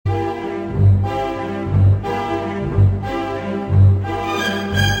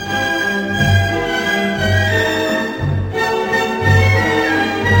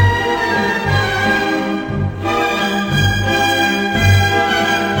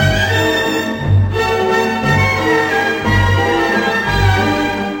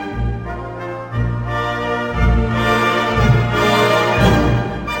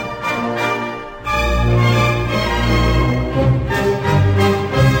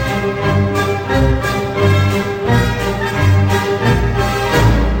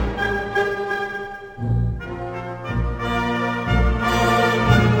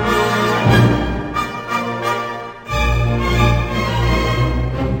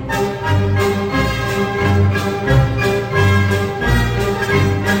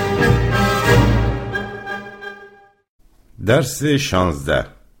درس 16.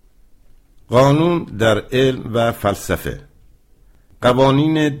 قانون در علم و فلسفه.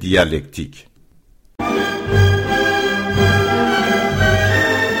 قوانین دیالکتیک.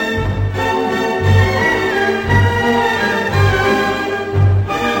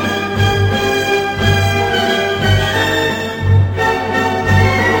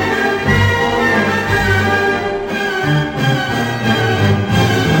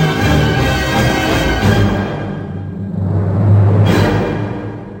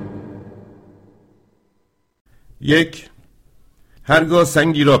 یک، هرگاه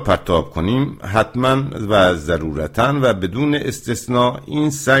سنگی را پرتاب کنیم حتما و ضرورتاً و بدون استثناء این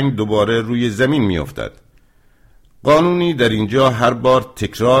سنگ دوباره روی زمین می افتد. قانونی در اینجا هر بار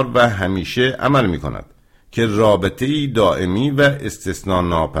تکرار و همیشه عمل می کند که رابطه‌ای دائمی و استثناء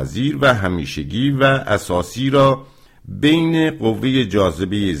ناپذیر و همیشگی و اساسی را بین قوه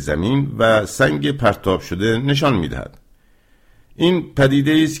جاذبه زمین و سنگ پرتاب شده نشان می دهد. این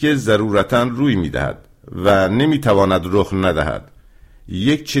پدیده است که ضرورتاً روی می دهد و نمیتواند رخ ندهد.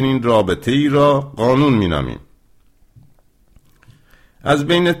 یک چنین رابطه ای را قانون مینامیم. از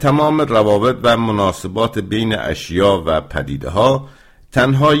بین تمام روابط و مناسبات بین اشیا و پدیده ها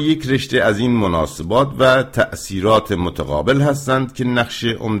تنها یک رشته از این مناسبات و تأثیرات متقابل هستند که نقش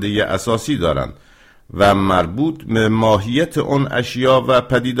عمده اساسی دارند و مربوط به ماهیت آن اشیا و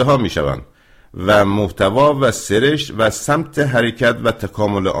پدیده ها می شوند و محتوا و سرشت و سمت حرکت و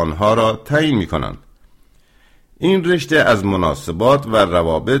تکامل آنها را تعیین می کنند. این رشته از مناسبات و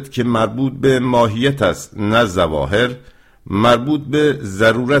روابط که مربوط به ماهیت است نه ظواهر، مربوط به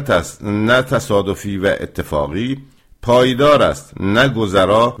ضرورت است نه تصادفی و اتفاقی، پایدار است نه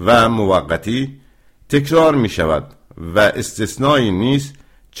گذرا و موقتی، تکرار می شود و استثنایی نیست.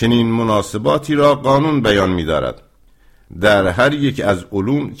 چنین مناسباتی را قانون بیان می دارد. در هر یک از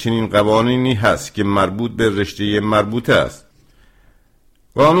علوم چنین قوانینی هست که مربوط به رشته مربوطه است.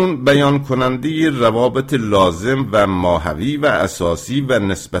 قانون بیان کننده روابط لازم و ماهوی و اساسی و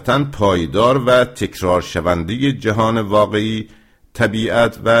نسبتاً پایدار و تکرار شونده جهان واقعی،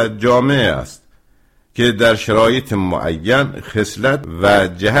 طبیعت و جامعه است که در شرایط معین خصلت و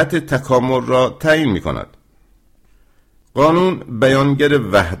جهت تکامل را تعیین می کند. قانون بیانگر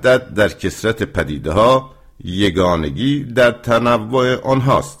وحدت در کثرت پدیده ها، یگانگی در تنوع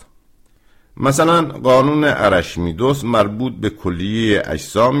آنهاست. مثلا قانون ارشمیدس مربوط به کلیه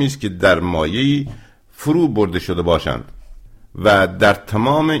اجسامی است که در مایعی فرو برده شده باشند و در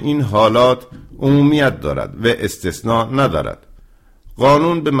تمام این حالات عمومیت دارد و استثناء ندارد.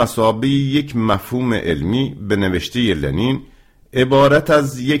 قانون به مثابه یک مفهوم علمی به نوشته لنین عبارت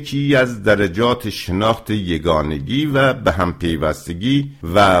از یکی از درجات شناخت یگانگی و به هم پیوستگی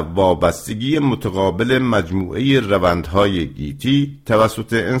و وابستگی متقابل مجموعه روندهای گیتی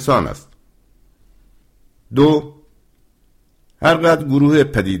توسط انسان است. 2. هرقدر گروه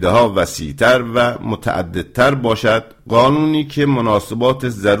پدیده ها وسیع‌تر و متعددتر باشد، قانونی که مناسبات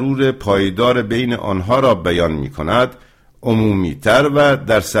ضرور پایدار بین آنها را بیان می کند عمومی‌تر و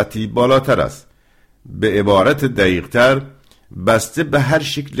در سطحی بالاتر است. به عبارت دقیق‌تر، بسته به هر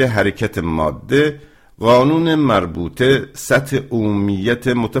شکل حرکت ماده، قانون مربوطه سطح عمومیت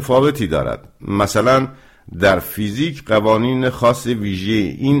متفاوتی دارد. مثلا در فیزیک قوانین خاص ویژه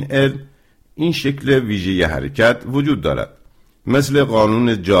این علم، این شکل ویژه حرکت وجود دارد، مثل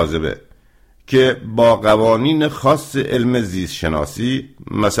قانون جاذبه که با قوانین خاص علم زیست شناسی،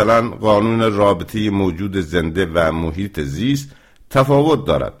 مثلا قانون رابطه موجود زنده و محیط زیست، تفاوت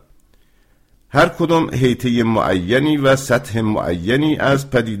دارد. هر کدام حیطه معینی و سطح معینی از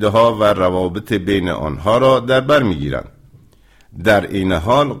پدیده ها و روابط بین آنها را در بر میگیرند. در این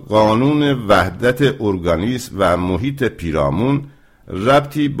حال قانون وحدت ارگانیسم و محیط پیرامون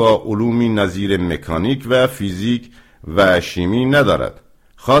ربطی با علومی نظیر مکانیک و فیزیک و شیمی ندارد،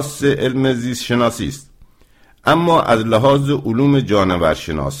 خاص علم زیست شناسی است. اما از لحاظ علوم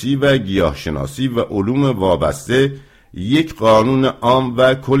جانورشناسی و گیاهشناسی و علوم وابسته یک قانون عام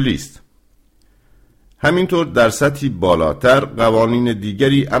و کلی است. همینطور در سطحی بالاتر قوانین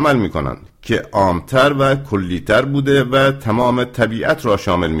دیگری عمل می کنند که عامتر و کلیتر بوده و تمام طبیعت را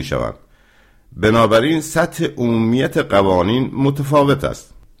شامل می شوند. بنابراین سطح عمومیت قوانین متفاوت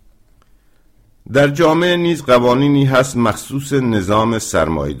است. در جامعه نیز قوانینی هست مخصوص نظام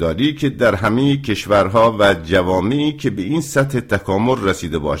سرمایه‌داری که در همه کشورها و جوامعی که به این سطح تکامل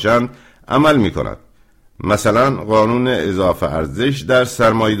رسیده باشند عمل می کند. مثلا قانون اضافه ارزش در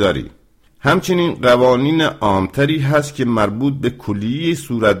سرمایه‌داری. همچنین قوانین عامتری هست که مربوط به کلیه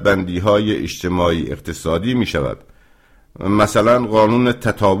صورتبندی‌های اجتماعی اقتصادی می شود. مثلا قانون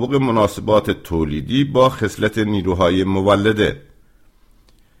تطابق مناسبات تولیدی با خصلت نیروهای مولده.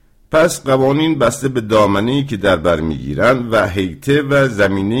 پس قوانین بسته به دامنه‌ای که در بر می‌گیرند و حیطه و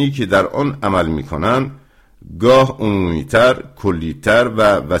زمینه‌ای که در آن عمل می‌کنند، گاه عمومی‌تر، کلی‌تر و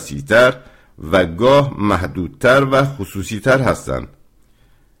وسیع‌تر و گاه محدودتر و خصوصی‌تر هستند.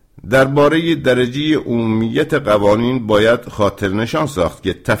 درباره درجه عمومیت قوانین باید خاطر نشان ساخت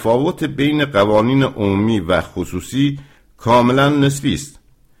که تفاوت بین قوانین عمومی و خصوصی کاملا نسبی است.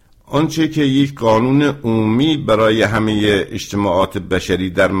 آنچه که یک قانون عمومی برای همه اجتماعات بشری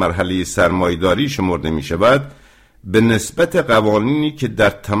در مرحله سرمایه‌داری شمرده می شود، به نسبت قوانینی که در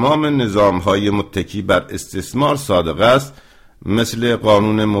تمام نظام‌های متکی بر استثمار صادق است، مثل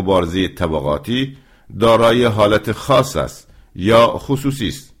قانون مبارزه طبقاتی، دارای حالت خاص است یا خصوصی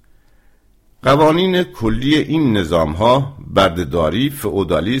است. قوانین کلی این نظام‌ها، بردهداری،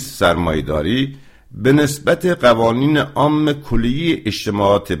 فئودالیسم، سرمایه‌داری، به نسبت قوانین عام کلی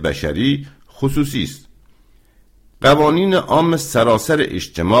اجتماعات بشری خصوصی است. قوانین عام سراسر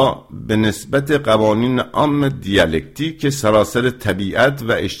اجتماع به نسبت قوانین عام دیالکتیک که سراسر طبیعت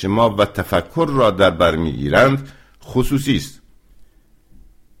و اجتماع و تفکر را در بر می‌گیرند خصوصی است.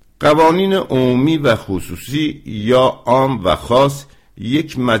 قوانین عمومی و خصوصی یا عام و خاص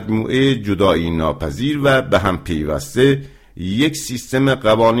یک مجموعه جدایی ناپذیر و به هم پیوسته یک سیستم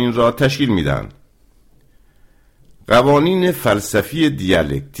قوانین را تشکیل می‌دهند. قوانین فلسفی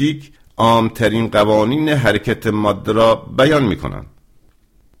دیالکتیک عامترین قوانین حرکت ماده را بیان می‌کنند.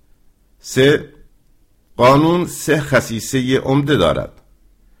 3. قانون 3 خصیصه عمده دارد.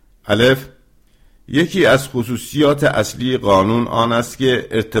 الف، یکی از خصوصیات اصلی قانون آن است که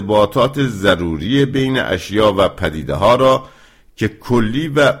ارتباطات ضروری بین اشیا و پدیده‌ها را که کلی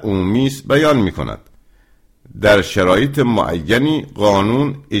و عمومی است بیان می‌کند. در شرایط معینی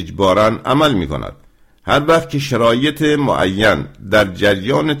قانون اجباراً عمل می‌کند. هر وقت که شرایط معین در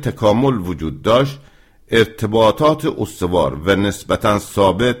جریان تکامل وجود داشت، ارتباطات استوار و نسبتاً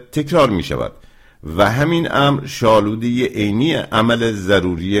ثابت تکرار می شود و همین امر شالوده عینی عمل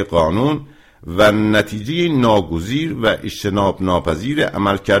ضروری قانون و نتیجه ناگزیر و اجتناب ناپذیر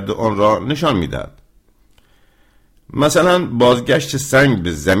عملکرد آن را نشان می دهد. مثلا بازگشت سنگ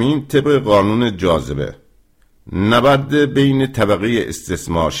به زمین طبق قانون جاذبه، نبرد بین طبقه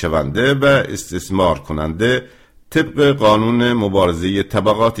استثمار شونده و استثمار کننده طبق قانون مبارزه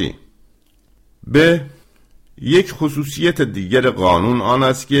طبقاتی. به یک خصوصیت دیگر قانون آن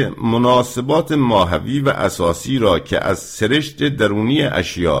است که مناسبات ماهوی و اساسی را که از سرشت درونی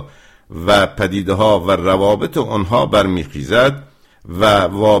اشیا و پدیده‌ها و روابط آنها برمیخیزد و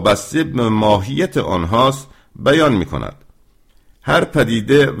وابسته به ماهیت آنهاست بیان می‌کند. هر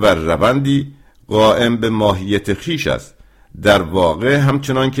پدیده و روندی قائم به ماهیت خیش است. در واقع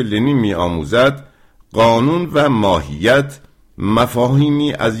همچنان که لنین می‌آموزد، قانون و ماهیت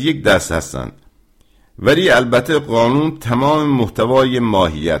مفاهیمی از یک دست هستند، ولی البته قانون تمام محتوای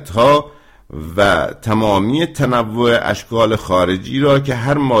ماهیت‌ها و تمامی تنوع اشکال خارجی را که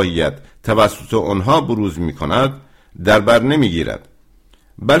هر ماهیت توسط آنها بروز می‌کند در بر نمی‌گیرد،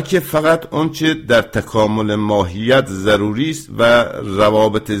 بلکه فقط آنچه در تکامل ماهیت ضروری است و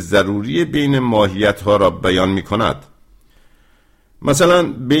روابط ضروری بین ماهیت‌ها را بیان می‌کند. مثلا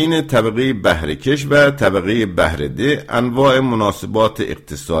بین طبقه بهره‌کش و طبقه بهره‌ده انواع مناسبات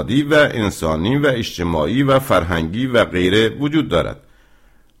اقتصادی و انسانی و اجتماعی و فرهنگی و غیره وجود دارد.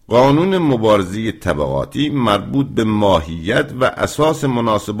 قانون مبارزه طبقاتی مربوط به ماهیت و اساس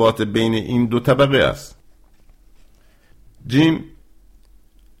مناسبات بین این دو طبقه است. جیم،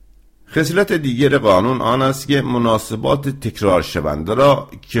 خصلت دیگر قانون آن است که مناسبات تکرار شونده را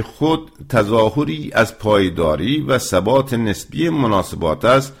که خود تظاهری از پایداری و ثبات نسبی مناسبات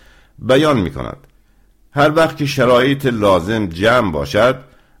است بیان می کند. هر وقت که شرایط لازم جمع باشد،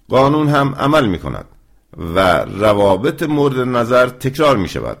 قانون هم عمل می کند و روابط مورد نظر تکرار می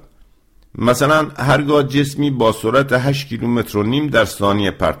شود. مثلا هرگاه جسمی با سرعت 8 کیلومتر و نیم در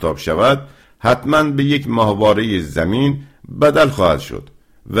ثانیه پرتاب شود، حتما به یک ماهواره زمین بدل خواهد شد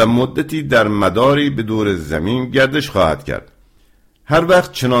و مدتی در مداری به دور زمین گردش خواهد کرد. هر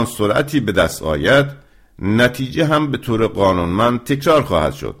وقت چنان سرعتی به دست آید، نتیجه هم به طور قانونمند تکرار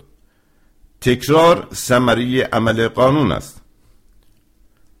خواهد شد. تکرار ثمره عمل قانون است.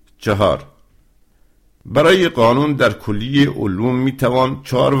 4. برای قانون در کلیه علوم میتوان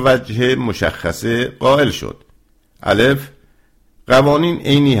 4 وجه مشخصه قائل شد. الف، قوانین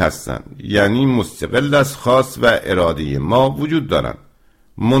عینی هستند، یعنی مستقل از خواست و اراده ما وجود دارند.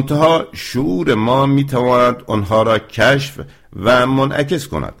 منتها شعور ما میتواند آنها را کشف و منعکس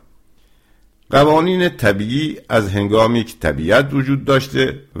کند. قوانین طبیعی از هنگامی که طبیعت وجود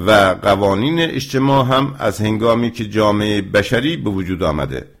داشته و قوانین اجتماع هم از هنگامی که جامعه بشری به وجود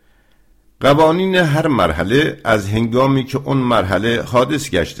آمده. قوانین هر مرحله از هنگامی که اون مرحله حادث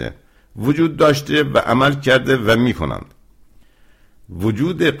گشته وجود داشته و عمل کرده و می کنند.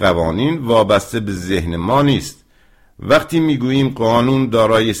 وجود قوانین وابسته به ذهن ما نیست. وقتی میگوییم قانون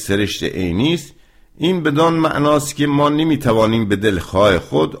دارای سرشت عینی است، این بدان معناست که ما نمیتوانیم به دلخواه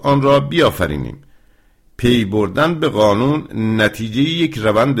خود آن را بیافرینیم. پی بردن به قانون نتیجه یک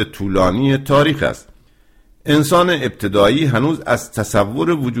روند طولانی تاریخ است. انسان ابتدایی هنوز از تصور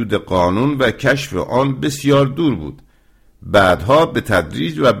وجود قانون و کشف آن بسیار دور بود. بعدها به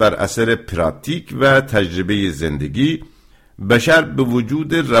تدریج و بر اثر پراتیک و تجربه زندگی بشر به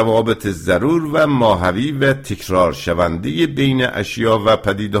وجود روابط ضرور و ماهوی و تکرار شونده بین اشیا و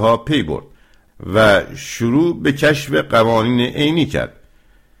پدیده‌ها پی برد و شروع به کشف قوانین عینی کرد.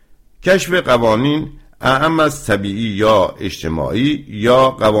 کشف قوانین اعم از طبیعی یا اجتماعی یا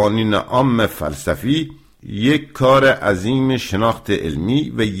قوانین عام فلسفی یک کار عظیم شناخت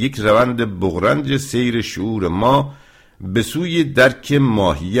علمی و یک روند بغرنج سیر شعور ما به سوی درک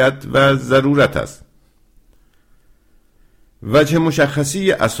ماهیت و ضرورت است. وجه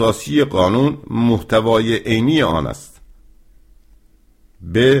مشخصی اساسی قانون محتوای عینی آن است.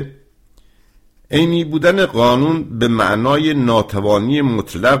 ب. عینی بودن قانون به معنای ناتوانی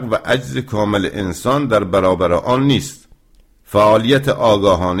مطلق و عجز کامل انسان در برابر آن نیست. فعالیت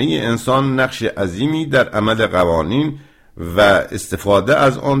آگاهانه انسان نقش عظیمی در عمل قوانین و استفاده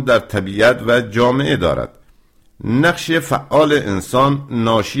از آن در طبیعت و جامعه دارد. نقش فعال انسان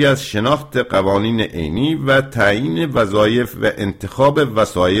ناشی از شناخت قوانین عینی و تعیین وظایف و انتخاب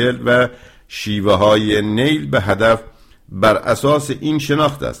وسایل و شیوه‌های نیل به هدف بر اساس این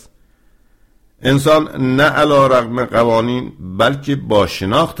شناخت است. انسان نه علی رغم قوانین بلکه با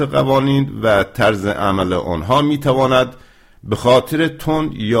شناخت قوانین و طرز عمل آنها میتواند به خاطر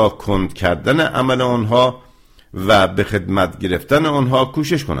تند یا کند کردن عمل آنها و به خدمت گرفتن آنها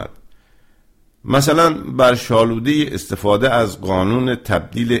کوشش کند. مثلا بر شالوده استفاده از قانون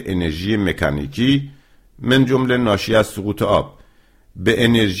تبدیل انرژی مکانیکی من جمله ناشی از سقوط آب به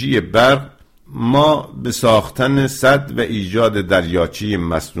انرژی برق ما به ساختن سد و ایجاد دریاچه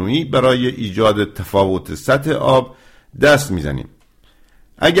مصنوعی برای ایجاد تفاوت سطح آب دست میزنیم.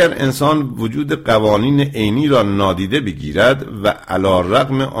 اگر انسان وجود قوانین عینی را نادیده بگیرد و علی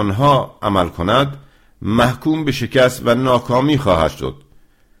رغم آنها عمل کند، محکوم به شکست و ناکامی خواهد شد.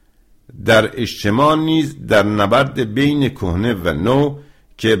 در اجتماع نیز در نبرد بین کهنه و نو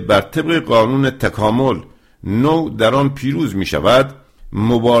که بر طبق قانون تکامل نو در آن پیروز می شود،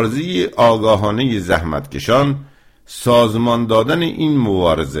 مبارزه آگاهانه زحمتکشان، سازمان دادن این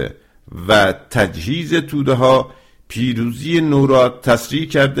مبارزه و تجهیز توده ها پیروزی نو را تسریع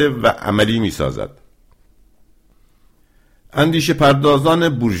کرده و عملی می سازد. اندیشه پردازان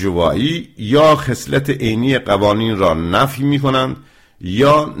بورژوایی یا خصلت عینی قوانین را نفی می کنند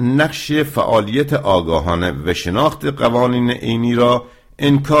یا نقش فعالیت آگاهانه و شناخت قوانین عینی را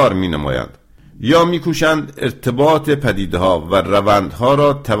انکار می نمایند یا می کوشند ارتباط پدیده‌ها و روندها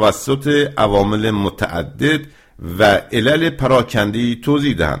را توسط عوامل متعدد و علل پراکنده‌ای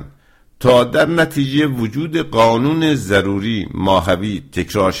توضیح دهند تا در نتیجه وجود قانون ضروری ماهوی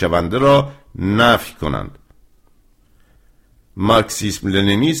تکرار شونده را نفی کنند. مارکسیسم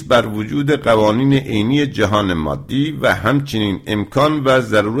لنینیسم بر وجود قوانین عینی جهان مادی و همچنین امکان و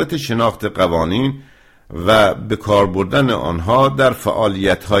ضرورت شناخت قوانین و به کار بردن آنها در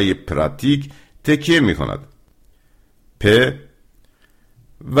فعالیت‌های پراتیک تکیه می‌کند. پ.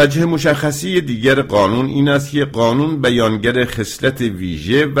 وجه مشخصی دیگر قانون این است که قانون بیانگر خصلت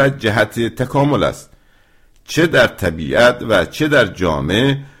ویژه و جهت تکامل است. چه در طبیعت و چه در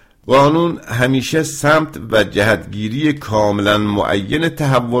جامعه، قانون همیشه سمت و جهتگیری کاملا معین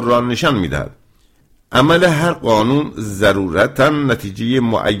تحول را نشان می‌دهد. عمل هر قانون ضرورتاً نتیجه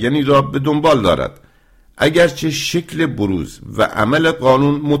معینی را به دنبال دارد، اگرچه شکل بروز و عمل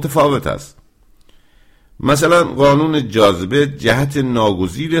قانون متفاوت است. مثلا قانون جاذبه جهت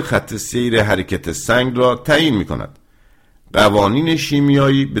ناگزیر خط سیر حرکت سنگ را تعیین می‌کند. قوانین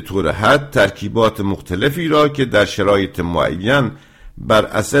شیمیایی به طور حد ترکیبات مختلفی را که در شرایط معین بر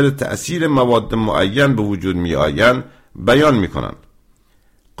اثر تأثیر مواد معین به وجود می‌آیند بیان می‌کنند.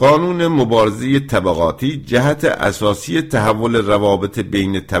 قانون مبارزه طبقاتی جهت اساسی تحول روابط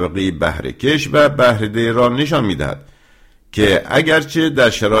بین طبقه بهره‌کش و بهره‌ده را نشان می‌دهد که اگرچه در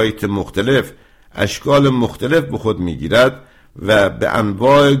شرایط مختلف اشکال مختلف به خود می‌گیرد و به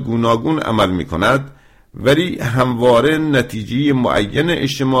انواع گوناگون عمل می‌کند، ولی همواره نتیجه معین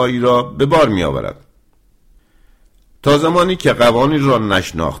اجتماعی را به بار می‌آورد. تا زمانی که قوانین را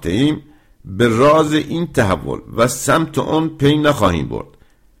نشناخته‌ایم، به راز این تحول و سمت آن پی نخواهیم برد.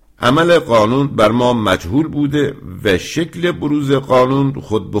 عمل قانون بر ما مجهول بوده و شکل بروز قانون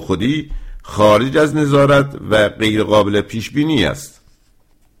خود به خودی خارج از نظارت و غیر قابل پیش بینی است.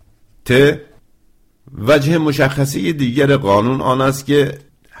 وجه مشخصی دیگر قانون آن است که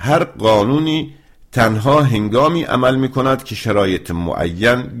هر قانونی تنها هنگامی عمل می کند که شرایط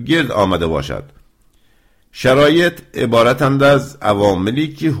معین گرد آمده باشد. شرایط عبارتند از عواملی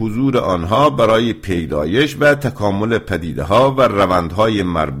که حضور آنها برای پیدایش و تکامل پدیده‌ها و روندهای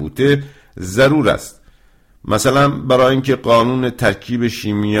مربوطه ضرور است. مثلا برای اینکه قانون ترکیب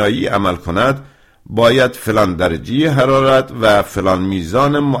شیمیایی عمل کند باید فلان درجه حرارت و فلان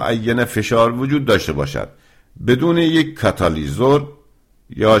میزان معین فشار وجود داشته باشد. بدون یک کاتالیزور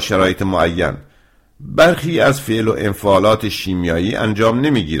یا شرایط معین برخی از فعل و انفعالات شیمیایی انجام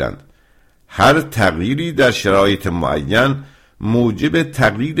نمیگیرند. هر تغییری در شرایط معین موجب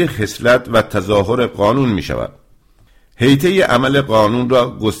تغییر خصلت و تظاهر قانون می شود. حیطه عمل قانون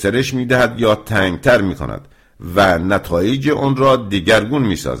را گسترش می دهد یا تنگتر می کند و نتایج آن را دگرگون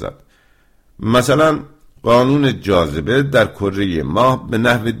می سازد. مثلا قانون جاذبه در کره ماه به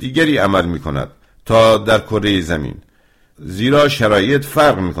نحو دیگری عمل می کند تا در کره زمین، زیرا شرایط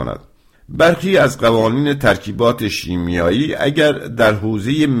فرق می کند. برخی از قوانین ترکیبات شیمیایی اگر در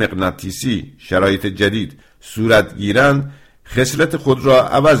حوزه مغناطیسی شرایط جدید صورت گیرند خصلت خود را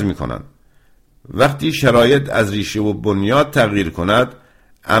عوض می کنند. وقتی شرایط از ریشه و بنیاد تغییر کند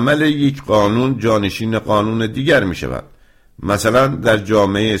عمل یک قانون جانشین قانون دیگر می شود. مثلا در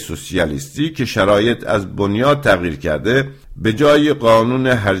جامعه سوسیالیستی که شرایط از بنیاد تغییر کرده به جای قانون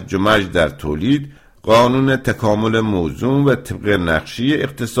هرج و مرج در تولید قانون تکامل موزون و طبق نقشه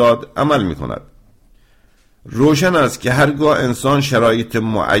اقتصاد عمل می کند. روشن است که هرگاه انسان شرایط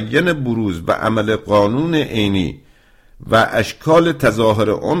معین بروز و عمل قانون عینی و اشکال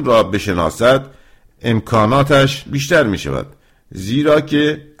تظاهر آن را بشناسد امکاناتش بیشتر می شود، زیرا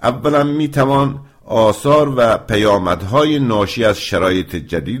که اولا می توان آثار و پیامدهای ناشی از شرایط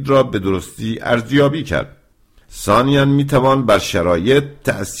جدید را به درستی ارزیابی کرد. ثانیاً می توان بر شرایط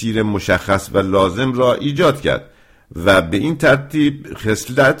تأثیر مشخص و لازم را ایجاد کرد و به این ترتیب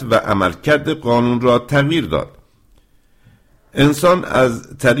خصلت و عملکرد قانون را تغییر داد. انسان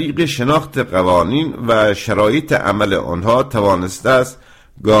از طریق شناخت قوانین و شرایط عمل آنها توانسته است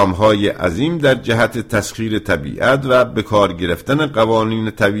گام‌های عظیم در جهت تسخیر طبیعت و به کار گرفتن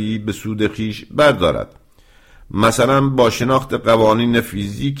قوانین طبیعی به سود خویش بردارد. مثلا با شناخت قوانین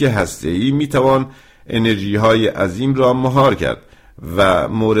فیزیک هسته‌ای میتوان انرژی‌های عظیم را مهار کرد و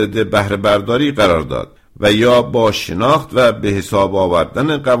مورد بهره برداری قرار داد و یا با شناخت و به حساب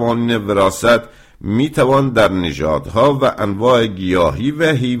آوردن قوانین وراثت میتوان در نژادها و انواع گیاهی و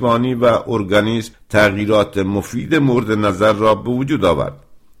حیوانی و ارگانیسم تغییرات مفید مورد نظر را به وجود آورد.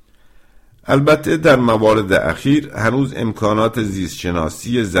 البته در موارد اخیر هنوز امکانات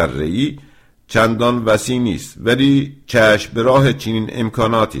زیستشناسی ذره‌ای چندان وسیع نیست، ولی چشم به راه چنین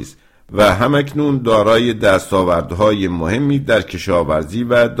امکاناتی است و همکنون دارای دستاوردهای مهمی در کشاورزی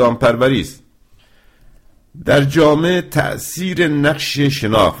و دامپروری است. در جامعه تأثیر نقش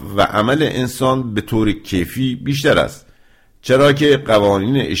شناخت و عمل انسان به طور کیفی بیشتر است، چرا که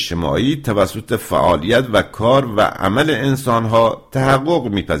قوانین اجتماعی توسط فعالیت و کار و عمل انسانها تحقق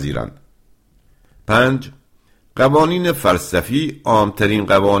می‌پذیرند. 5. قوانین فلسفی عامترین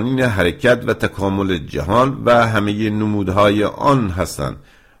قوانین حرکت و تکامل جهان و همه نمودهای آن هستند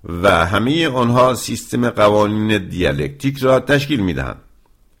و همه آنها سیستم قوانین دیالکتیک را تشکیل می‌دهند.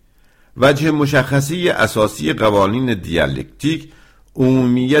 وجه مشخصی اساسی قوانین دیالکتیک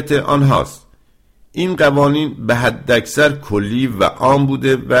عمومیت آنهاست. این قوانین به حداکثر کلی و عام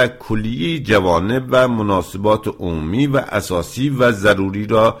بوده و کلیه جوانب و مناسبات عمومی و اساسی و ضروری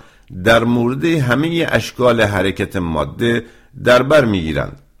را در مورد همه اشکال حرکت ماده در بر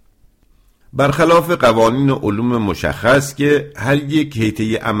می‌گیرند. برخلاف قوانین علوم مشخص که هر یک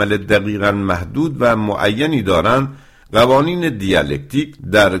حیطه عمل دقیقاً محدود و معینی دارند، قوانین دیالکتیک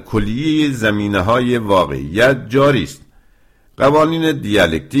در کلیه زمینه‌های واقعیت جاری است. قوانین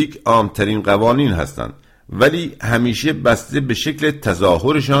دیالکتیک عامترین قوانین هستند، ولی همیشه بسته به شکل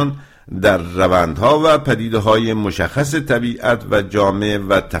تظاهرشان در روندها و پدیده‌های مشخص طبیعت و جامعه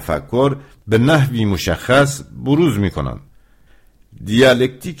و تفکر به نحوی مشخص بروز می‌کنند.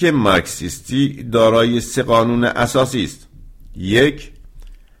 دیالکتیک مارکسیستی دارای 3 قانون اساسی است. 1.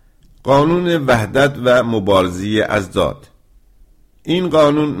 قانون وحدت و مبارزه ازداد. این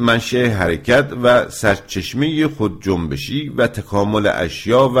قانون منشأ حرکت و سرچشمه خود جنبشی و تکامل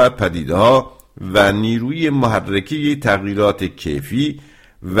اشیا و پدیده‌ها و نیروی محرکه تغییرات کیفی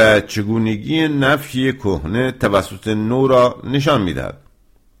و چگونگی نفی کهنه توسط نو را نشان می‌دهد.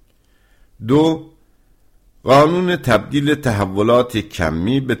 2. قانون تبدیل تحولات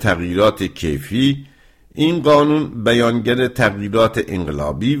کمی به تغییرات کیفی. این قانون بیانگر تغییرات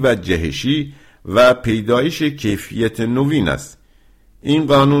انقلابی و جهشی و پیدایش کیفیت نوین است. این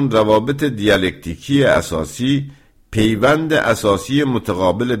قانون روابط دیالکتیکی اساسی، پیوند اساسی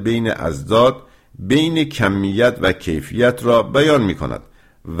متقابل بین اضداد، بین کمیت و کیفیت را بیان می کند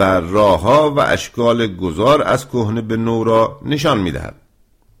و راه‌ها و اشکال گذار از کهنه به نو را نشان می دهد.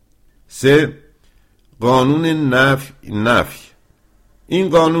 3. قانون نفی. این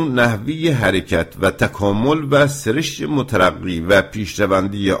قانون نحوی حرکت و تکامل و سرشت مترقی و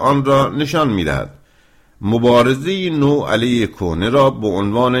پیشروندی آن را نشان می دهد. مبارزه نو علیه کهنه را به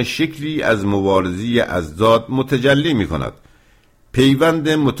عنوان شکلی از مبارزه اضداد متجلی می کند. پیوند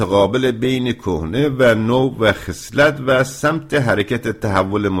متقابل بین کهنه و نو و خصلت و سمت حرکت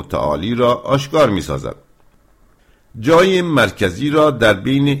تحول متعالی را آشکار می سازد. جای مرکزی را در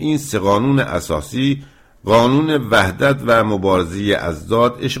بین این سه قانون اساسی، قانون وحدت و مبارزه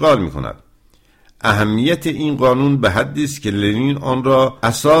اضداد اشغال می کند. اهمیت این قانون به حدی است که لنین آن را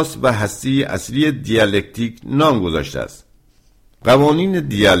اساس و هسته اصلی دیالکتیک نام گذاشته است. قوانین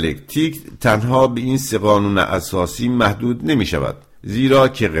دیالکتیک تنها به این سه قانون اساسی محدود نمی شود، زیرا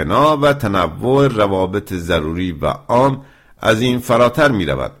که غنا و تنوع روابط ضروری و عام از این فراتر می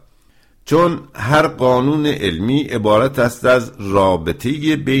رود. چون هر قانون علمی عبارت است از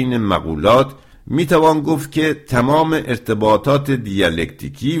رابطه بین مقولات، می توان گفت که تمام ارتباطات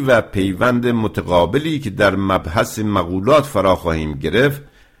دیالکتیکی و پیوند متقابلی که در مبحث مقولات فرا خواهیم گرفت،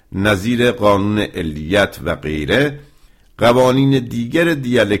 نظیر قانون علیت و غیره، قوانین دیگر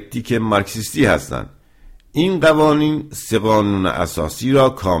دیالکتیک مارکسیستی هستند. این قوانین سه قانون اساسی را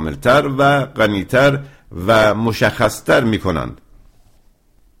کاملتر و غنیتر و مشخصتر می کنند.